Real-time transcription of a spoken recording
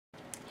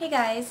Hey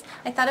guys,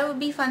 I thought it would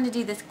be fun to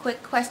do this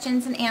quick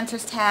questions and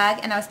answers tag,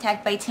 and I was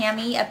tagged by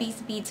Tammy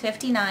Uppies Beads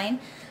 59.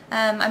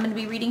 I'm going to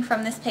be reading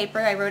from this paper.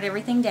 I wrote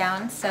everything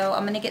down, so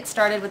I'm going to get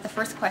started with the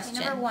first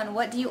question. Number one,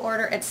 what do you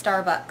order at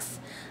Starbucks?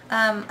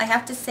 I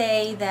have to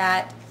say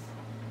that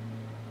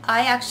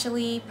I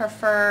actually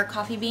prefer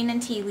coffee bean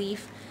and tea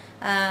leaf.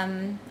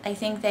 I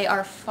think they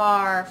are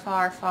far,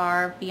 far,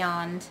 far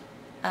beyond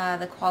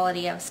the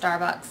quality of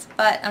Starbucks,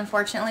 but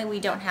unfortunately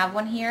we don't have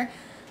one here.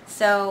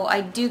 So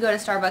I do go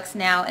to Starbucks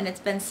now, and it's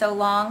been so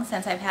long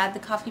since I've had the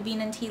coffee bean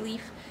and tea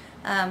leaf.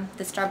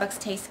 The Starbucks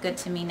tastes good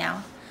to me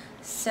now.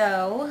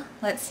 So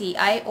let's see,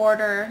 I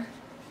order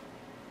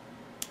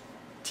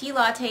tea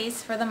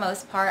lattes for the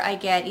most part. I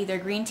get either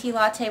green tea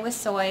latte with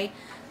soy,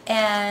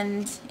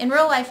 and in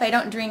real life I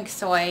don't drink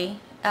soy,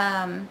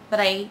 but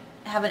I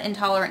have an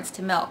intolerance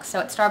to milk. So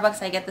at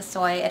Starbucks I get the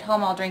soy. At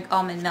home I'll drink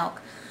almond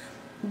milk.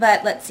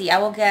 But let's see, I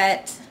will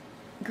get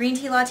green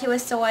tea latte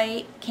with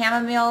soy,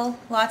 chamomile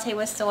latte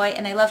with soy,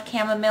 and I love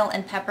chamomile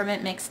and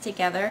peppermint mixed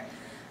together.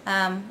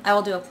 I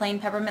will do a plain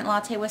peppermint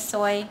latte with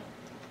soy.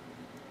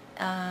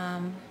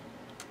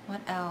 What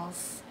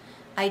else?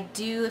 I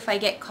do, if I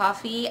get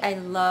coffee, I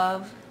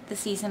love the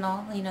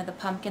seasonal, the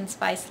pumpkin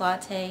spice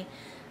latte.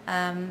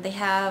 They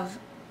have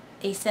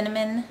a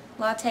cinnamon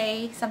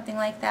latte, something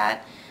like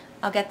that.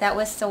 I'll get that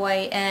with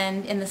soy,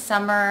 and in the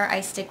summer I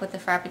stick with the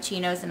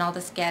frappuccinos, and I'll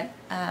just get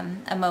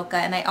a mocha,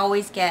 and I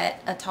always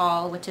get a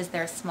tall, which is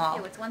their small.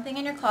 Okay, what's one thing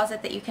in your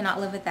closet that you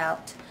cannot live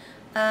without?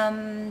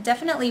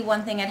 Definitely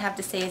one thing I'd have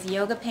to say is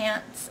yoga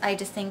pants. I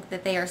just think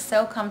that they are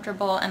so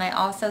comfortable, and I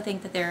also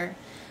think that they're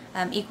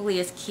equally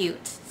as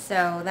cute,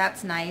 so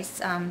that's nice.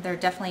 They're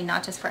definitely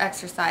not just for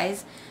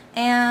exercise.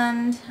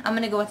 And I'm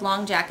going to go with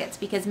long jackets,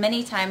 because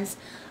many times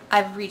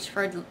I've reached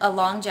for a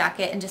long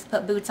jacket and just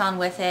put boots on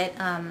with it.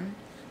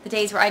 The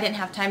days where I didn't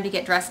have time to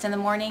get dressed in the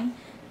morning.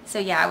 So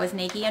yeah, I was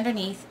naked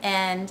underneath,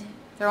 and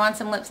throw on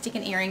some lipstick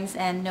and earrings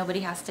and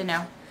nobody has to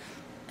know.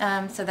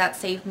 So that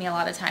saved me a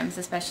lot of times,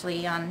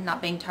 especially on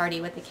not being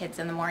tardy with the kids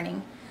in the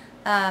morning.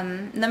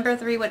 Number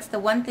three, what's the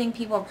one thing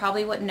people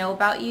probably wouldn't know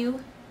about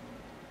you?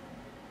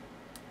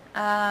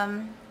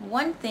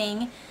 One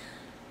thing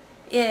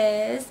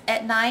is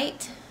at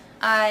night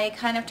I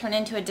kind of turn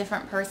into a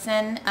different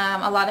person.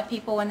 A lot of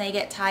people, when they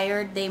get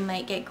tired, they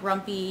might get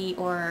grumpy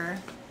or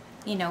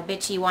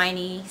bitchy,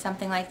 whiny,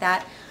 something like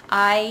that.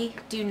 I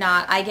do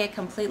not. I get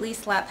completely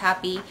slap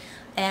happy,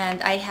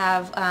 and I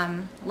have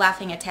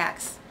laughing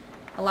attacks.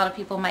 A lot of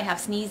people might have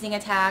sneezing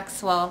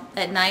attacks. Well,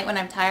 at night when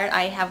I'm tired,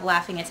 I have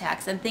laughing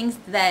attacks, and things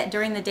that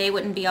during the day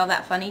wouldn't be all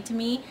that funny to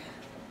me,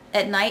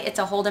 at night it's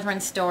a whole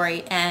different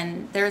story.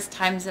 And there's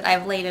times that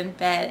I've laid in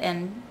bed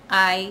and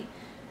I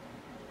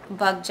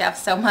bug Jeff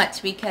so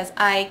much because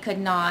I could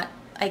not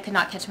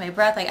catch my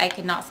breath. Like, I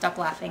could not stop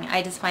laughing.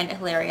 I just find it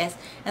hilarious.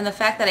 And the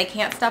fact that I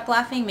can't stop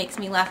laughing makes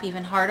me laugh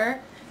even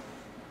harder.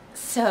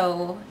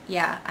 So,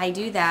 yeah, I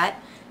do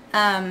that.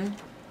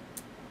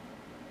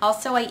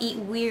 Also, I eat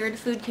weird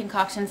food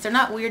concoctions. They're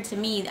not weird to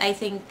me. I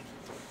think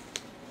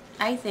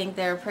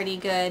they're pretty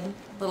good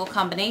little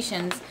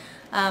combinations.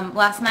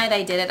 Last night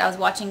I did it. I was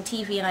watching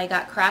TV and I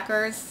got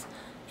crackers,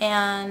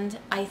 and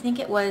I think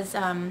it was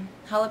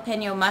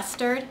jalapeno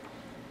mustard.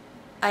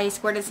 I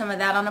squirted some of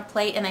that on a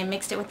plate, and I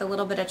mixed it with a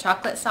little bit of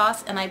chocolate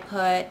sauce, and I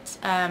put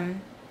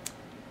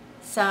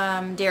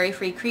some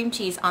dairy-free cream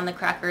cheese on the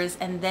crackers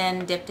and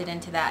then dipped it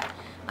into that.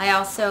 I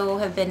also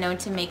have been known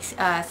to make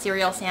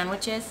cereal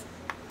sandwiches.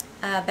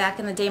 Back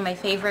in the day, my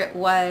favorite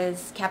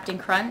was Captain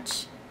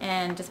Crunch,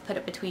 and just put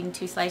it between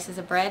two slices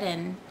of bread,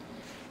 and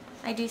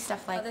I do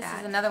stuff like that. This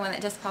is another one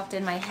that just popped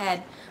in my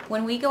head.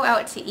 When we go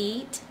out to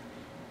eat,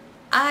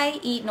 I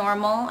eat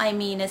normal. I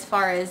mean, as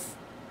far as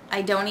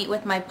I don't eat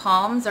with my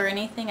palms or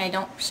anything. I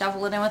don't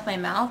shovel it in with my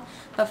mouth.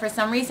 But for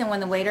some reason, when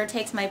the waiter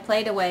takes my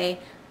plate away,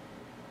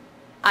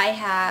 I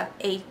have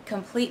a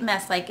complete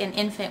mess, like an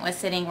infant was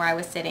sitting where I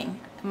was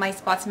sitting. My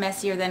spot's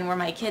messier than where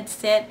my kids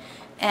sit,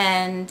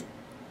 and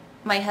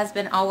my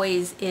husband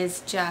always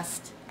is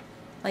just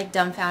like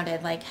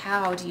dumbfounded, like,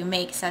 how do you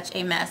make such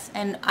a mess?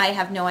 And I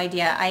have no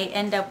idea. I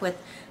end up with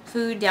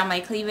food down my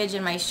cleavage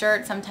in my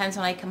shirt. Sometimes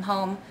when I come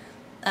home,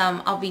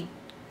 I'll be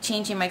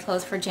changing my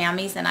clothes for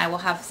jammies, and I will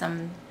have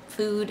some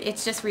food.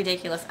 It's just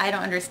ridiculous. I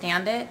don't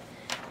understand it,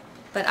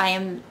 but I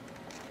am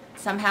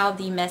somehow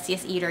the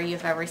messiest eater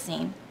you've ever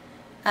seen.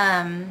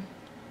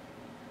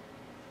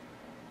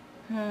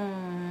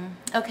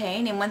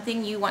 Okay, name one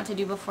thing you want to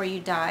do before you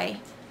die.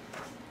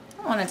 I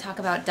don't want to talk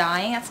about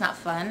dying. That's not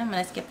fun. I'm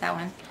going to skip that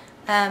one.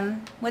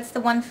 What's the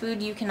one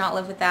food you cannot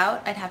live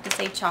without? I'd have to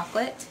say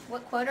chocolate.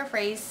 What quote or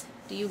phrase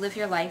do you live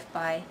your life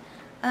by?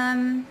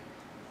 I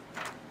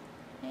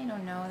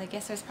don't know. I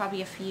guess there's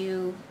probably a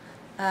few.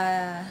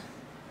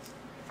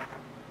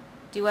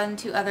 Do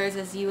unto others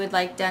as you would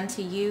like done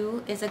to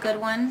you is a good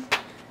one.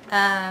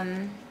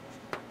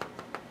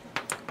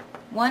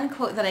 One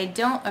quote that I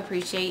don't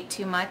appreciate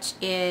too much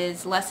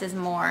is less is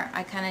more.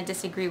 I kind of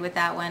disagree with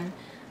that one.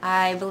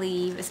 I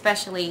believe,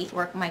 especially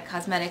where my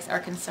cosmetics are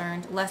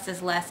concerned, less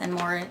is less and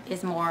more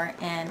is more,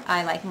 and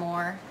I like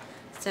more.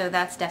 So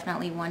that's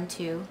definitely one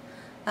too.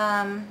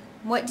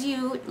 What do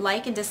you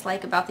like and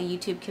dislike about the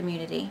YouTube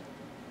community?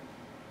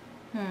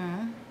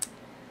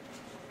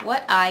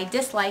 What I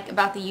dislike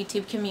about the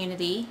YouTube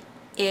community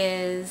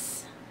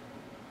is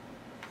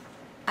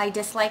I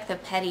dislike the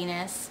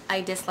pettiness.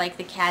 I dislike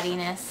the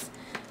cattiness.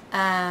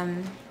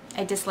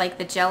 I dislike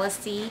the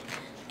jealousy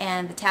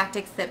and the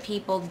tactics that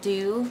people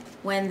do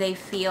when they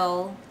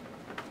feel,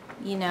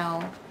 you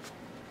know,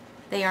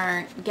 they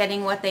aren't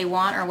getting what they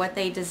want or what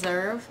they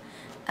deserve.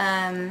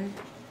 I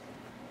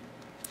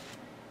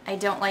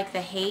don't like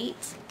the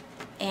hate,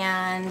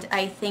 and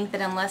I think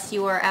that unless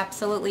you are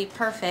absolutely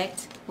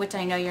perfect, which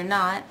I know you're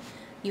not,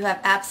 you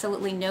have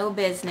absolutely no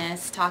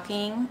business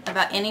talking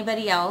about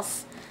anybody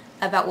else,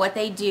 about what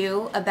they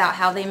do, about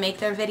how they make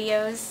their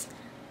videos,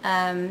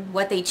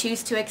 what they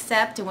choose to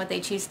accept and what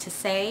they choose to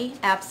say.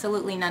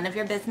 Absolutely none of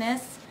your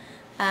business.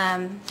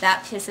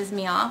 That pisses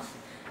me off.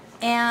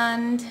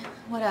 And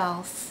what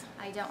else?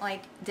 I don't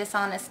like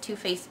dishonest,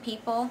 two-faced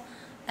people.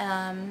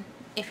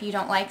 If you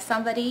don't like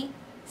somebody,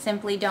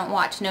 simply don't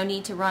watch. No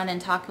need to run and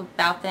talk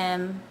about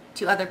them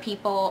to other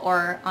people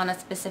or on a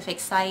specific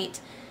site.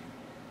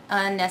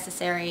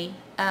 Unnecessary.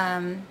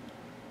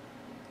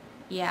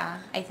 Yeah,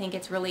 I think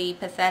it's really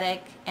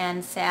pathetic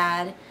and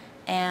sad,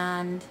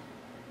 and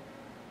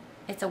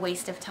it's a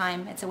waste of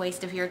time. It's a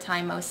waste of your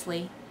time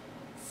mostly.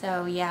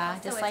 So yeah,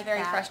 just like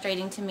very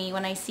frustrating to me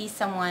when I see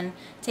someone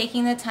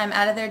taking the time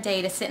out of their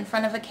day to sit in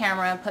front of a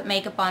camera and put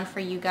makeup on for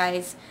you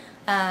guys.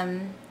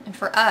 And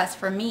for us,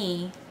 for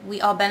me, we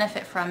all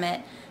benefit from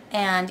it.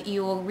 And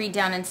you will read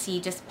down and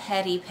see just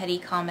petty, petty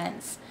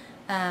comments,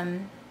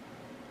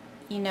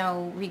 you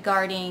know,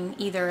 regarding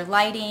either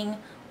lighting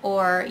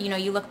or, you know,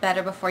 you look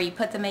better before you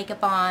put the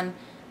makeup on.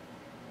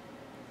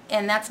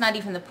 And that's not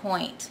even the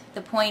point.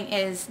 The point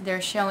is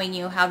they're showing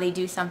you how they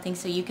do something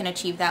so you can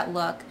achieve that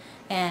look.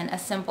 And a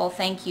simple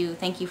thank you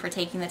for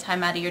taking the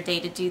time out of your day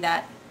to do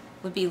that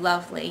would be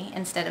lovely,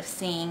 instead of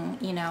seeing,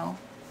 you know,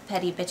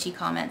 petty bitchy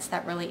comments.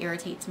 That really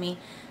irritates me.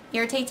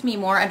 Irritates me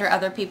more under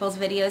other people's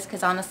videos,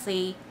 because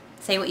honestly,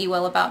 say what you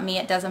will about me,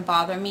 it doesn't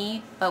bother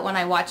me. But when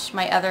I watch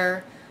my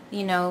other,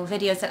 you know,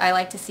 videos that I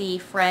like to see,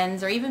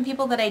 friends or even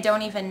people that I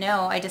don't even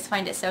know, I just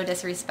find it so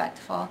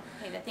disrespectful.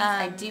 Okay, the things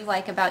I do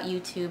like about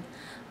YouTube,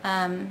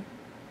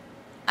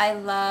 I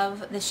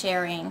love the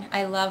sharing.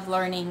 I love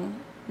learning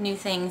new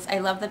things. I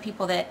love the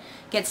people that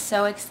get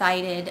so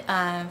excited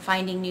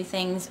finding new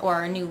things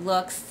or new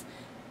looks,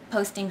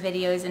 posting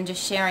videos and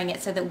just sharing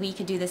it so that we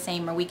could do the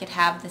same or we could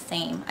have the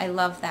same. I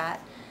love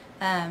that.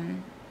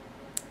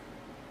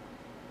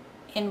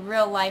 In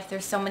real life,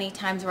 there's so many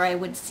times where I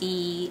would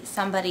see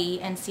somebody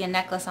and see a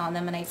necklace on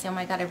them and I'd say, oh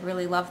my God, I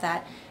really love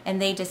that.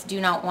 And they just do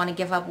not want to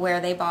give up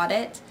where they bought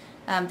it.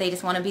 They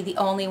just want to be the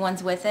only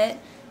ones with it.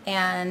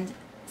 And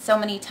so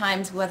many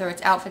times, whether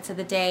it's outfits of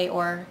the day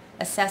or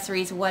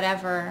accessories,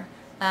 whatever,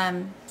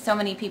 so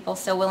many people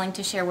so willing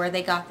to share where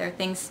they got their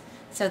things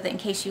so that in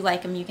case you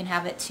like them, you can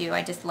have it too.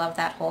 I just love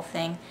that whole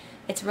thing.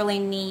 It's really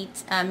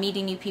neat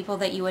meeting new people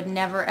that you would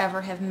never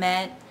ever have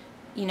met,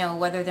 you know,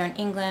 whether they're in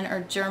England or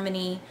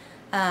Germany,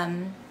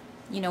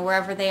 you know,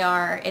 wherever they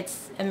are.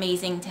 It's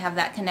amazing to have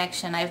that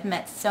connection. I've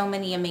met so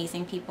many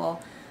amazing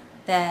people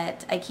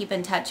that I keep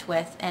in touch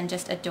with and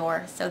just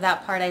adore. So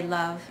that part I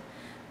love.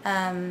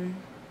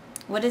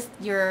 What is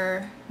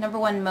your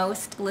 #1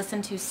 most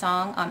listened to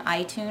song on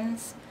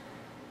iTunes?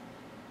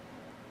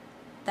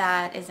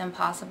 That is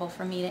impossible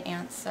for me to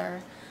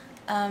answer.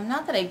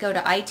 Not that I go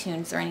to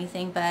iTunes or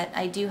anything, but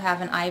I do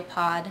have an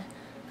iPod.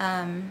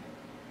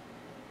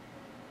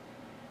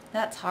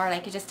 That's hard. I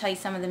could just tell you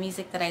some of the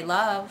music that I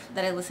love,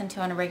 that I listen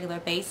to on a regular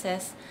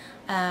basis.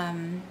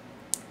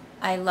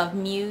 I love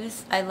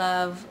Muse. I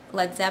love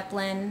Led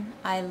Zeppelin.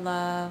 I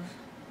love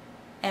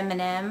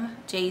Eminem,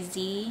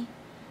 Jay-Z.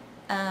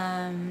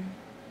 I'm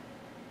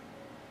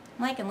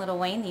liking Lil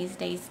Wayne these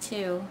days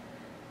too.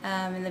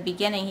 In the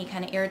beginning he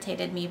kind of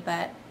irritated me,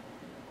 but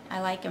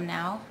I like him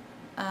now.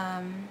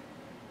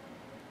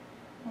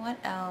 What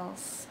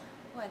else?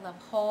 Oh, I love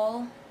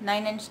Hole,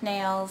 9 Inch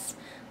Nails,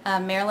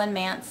 Marilyn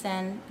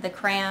Manson, The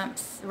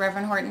Cramps,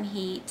 Reverend Horton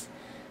Heat.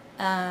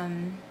 I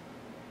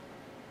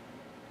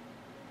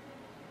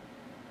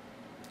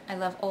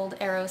love old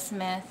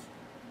Aerosmith.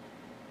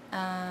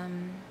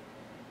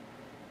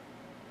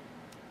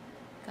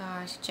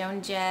 Gosh,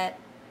 Joan Jett.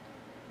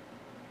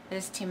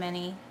 There's too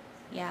many.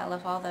 Yeah, I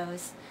love all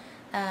those.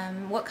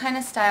 What kind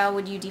of style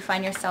would you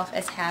define yourself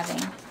as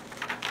having?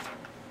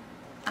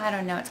 I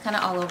don't know. It's kind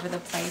of all over the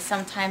place.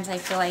 Sometimes I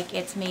feel like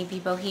it's maybe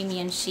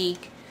bohemian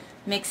chic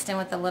mixed in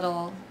with a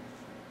little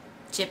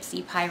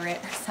gypsy pirate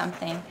or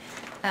something.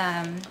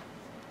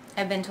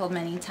 I've been told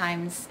many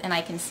times, and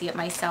I can see it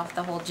myself,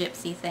 the whole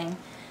gypsy thing.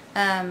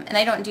 And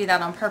I don't do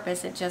that on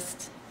purpose. It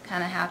just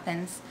kind of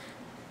happens.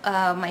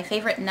 My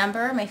favorite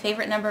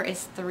number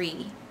is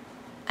 3.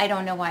 I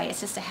don't know why.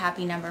 It's just a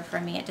happy number for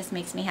me. It just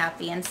makes me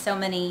happy. And so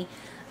many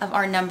of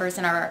our numbers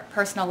in our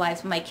personal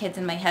lives, my kids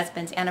and my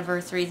husband's,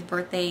 anniversaries,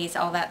 birthdays,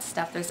 all that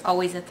stuff, there's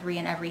always a 3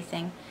 in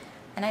everything.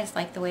 And I just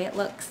like the way it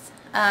looks.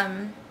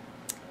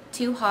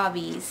 2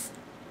 hobbies.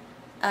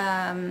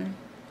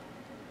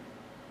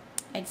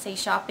 I'd say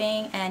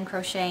shopping and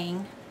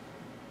crocheting.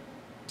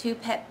 2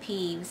 pet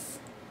peeves.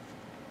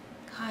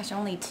 Gosh,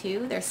 only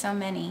 2? There's so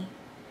many.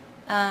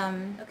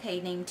 Okay,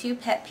 name 2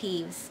 pet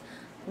peeves.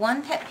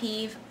 1 pet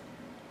peeve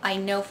I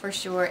know for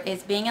sure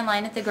is being in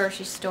line at the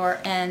grocery store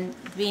and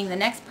being the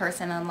next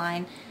person in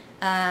line,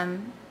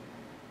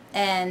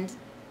 and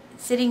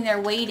sitting there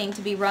waiting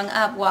to be rung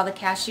up while the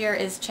cashier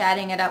is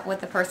chatting it up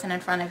with the person in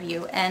front of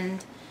you,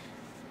 and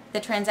the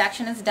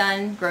transaction is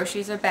done,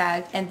 groceries are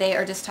bagged, and they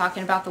are just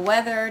talking about the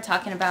weather,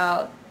 talking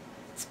about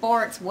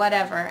sports,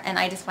 whatever, and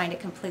I just find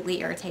it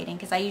completely irritating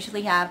because I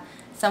usually have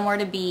somewhere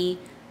to be,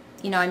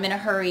 you know, I'm in a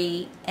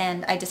hurry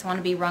and I just want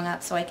to be rung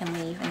up so I can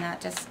leave, and that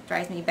just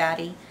drives me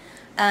batty.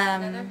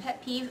 Another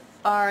pet peeve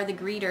are the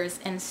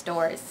greeters in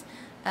stores.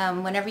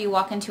 Whenever you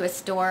walk into a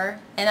store,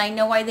 and I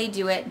know why they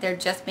do it, they're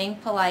just being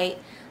polite.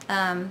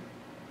 I'm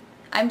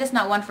just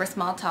not one for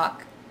small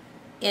talk.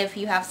 If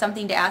you have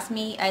something to ask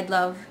me, I'd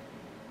love,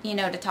 you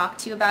know, to talk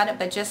to you about it,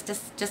 but just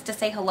to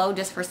say hello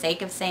just for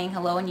sake of saying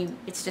hello, and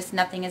it's just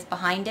nothing is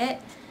behind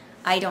it,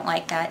 I don't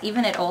like that.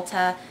 Even at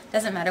Ulta,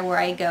 doesn't matter where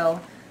I go,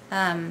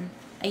 I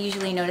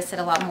usually notice it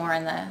a lot more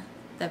in the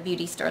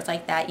beauty stores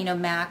like that. You know,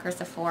 MAC or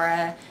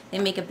Sephora, they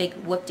make a big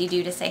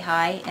whoop-de-doo to say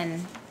hi,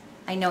 and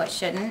I know it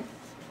shouldn't.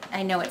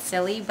 I know it's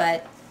silly,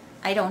 but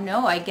I don't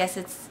know. I guess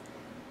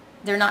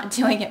they're not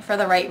doing it for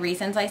the right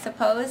reasons, I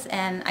suppose,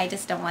 and I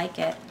just don't like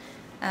it.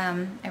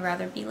 I'd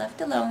rather be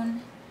left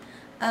alone.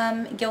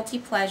 Guilty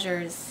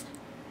pleasures.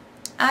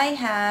 I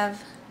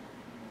have,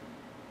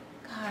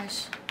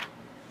 gosh,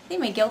 I think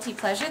my guilty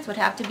pleasures would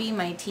have to be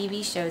my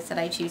TV shows that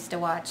I choose to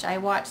watch. I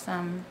watch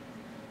some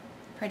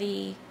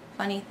pretty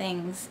funny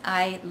things.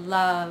 I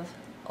love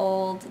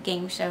old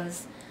game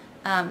shows.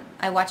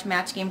 I watch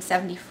Match Game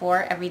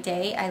 74 every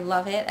day. I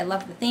love it. I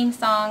love the theme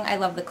song. I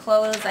love the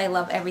clothes. I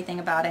love everything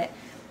about it.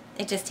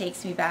 It just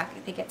takes me back. I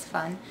think it's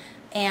fun.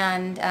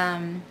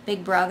 And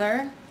Big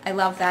Brother, I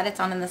love that. It's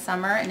on in the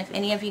summer, and if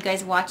any of you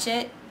guys watch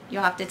it,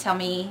 you'll have to tell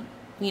me,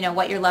 you know,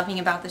 what you're loving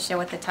about the show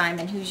at the time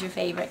and who's your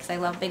favorite, because I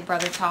love Big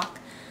Brother talk.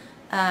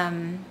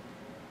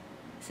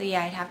 So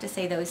yeah, I'd have to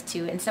say those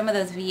 2. And some of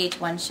those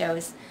VH1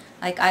 shows,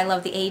 like I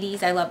love the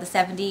 80s, I love the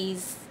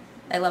 70s,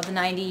 I love the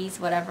 90s,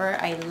 whatever.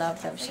 I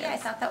love those shows. Yeah, I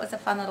thought that was a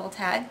fun little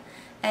tag.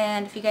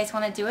 And if you guys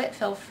want to do it,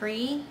 feel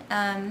free.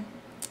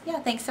 Yeah,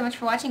 thanks so much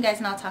for watching, guys,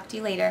 and I'll talk to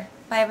you later.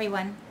 Bye,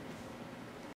 everyone.